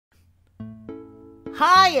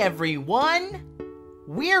Hi everyone!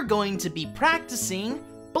 We're going to be practicing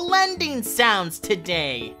blending sounds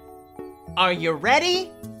today. Are you ready?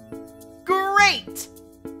 Great!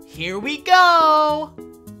 Here we go!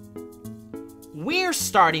 We're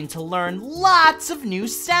starting to learn lots of new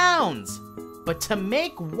sounds, but to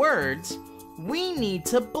make words, we need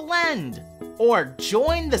to blend or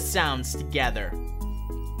join the sounds together.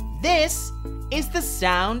 This is the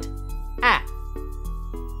sound A.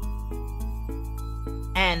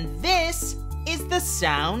 And this is the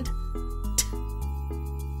sound T.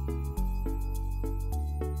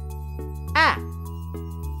 A.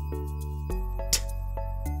 T.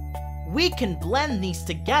 We can blend these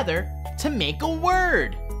together to make a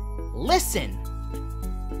word. Listen.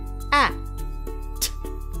 A. T.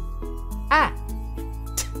 A.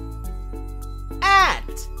 T.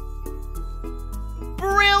 At.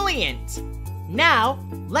 Brilliant! Now,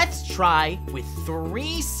 let's try with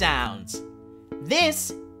 3 sounds.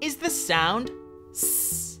 This is the sound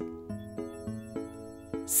S.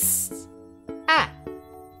 S. A.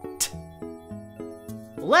 T.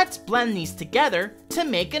 Let's blend these together to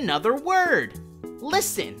make another word.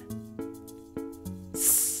 Listen.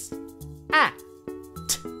 S. A.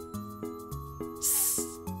 T. S.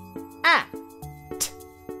 A. T.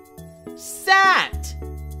 Sat.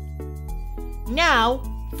 Now,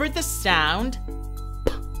 for the sound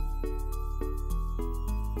P.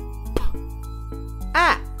 P.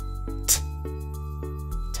 A. T.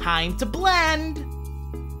 Time to blend.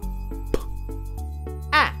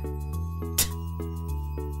 P. A. T.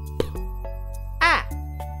 P. A.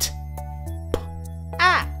 T. P.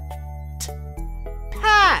 A. T.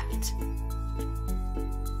 Pat.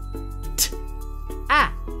 T. A.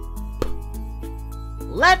 P.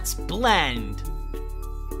 Let's blend.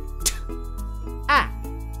 T. A.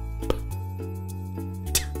 P.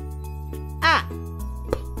 T. A.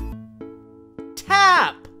 P.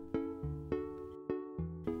 Tap.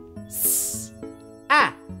 S.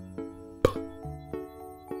 A. P.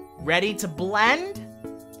 Ready to blend?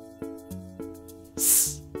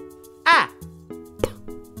 S. A. P.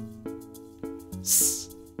 S.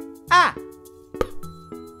 A. P.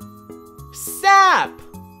 Sap.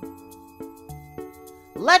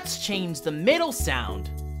 Let's change the middle sound.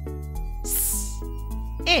 S.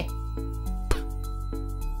 I. P.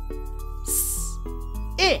 S. I.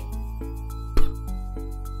 P.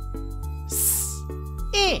 S.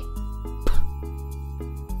 I. P.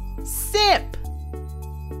 Sip.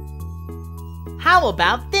 How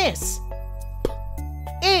about this?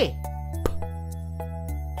 P. I.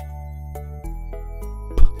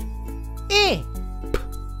 P. I.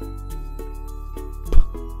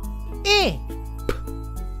 P. I. P.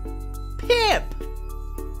 Pip.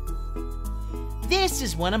 This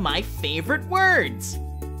is one of my favorite words. P.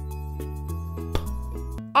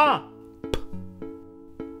 A. P.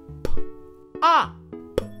 P. A.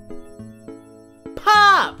 P.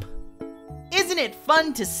 Pop. Isn't it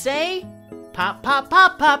fun to say? Pop, pop,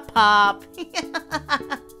 pop, pop, pop.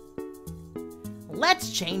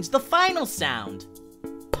 Let's change the final sound.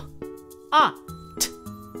 P. A. T.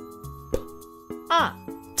 P. A.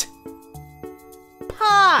 T.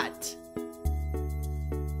 Pot.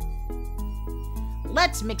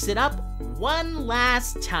 Let's mix it up one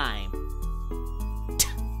last time. T.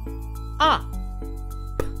 A.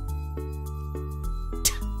 P.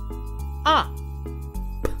 T. A.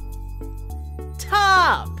 P.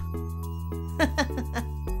 Top.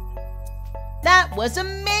 That was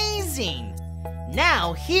amazing!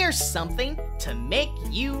 Now here's something to make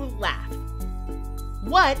you laugh.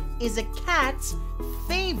 What is a cat's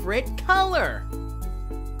favorite color?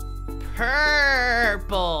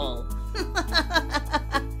 Purple!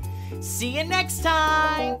 See you next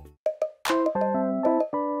time!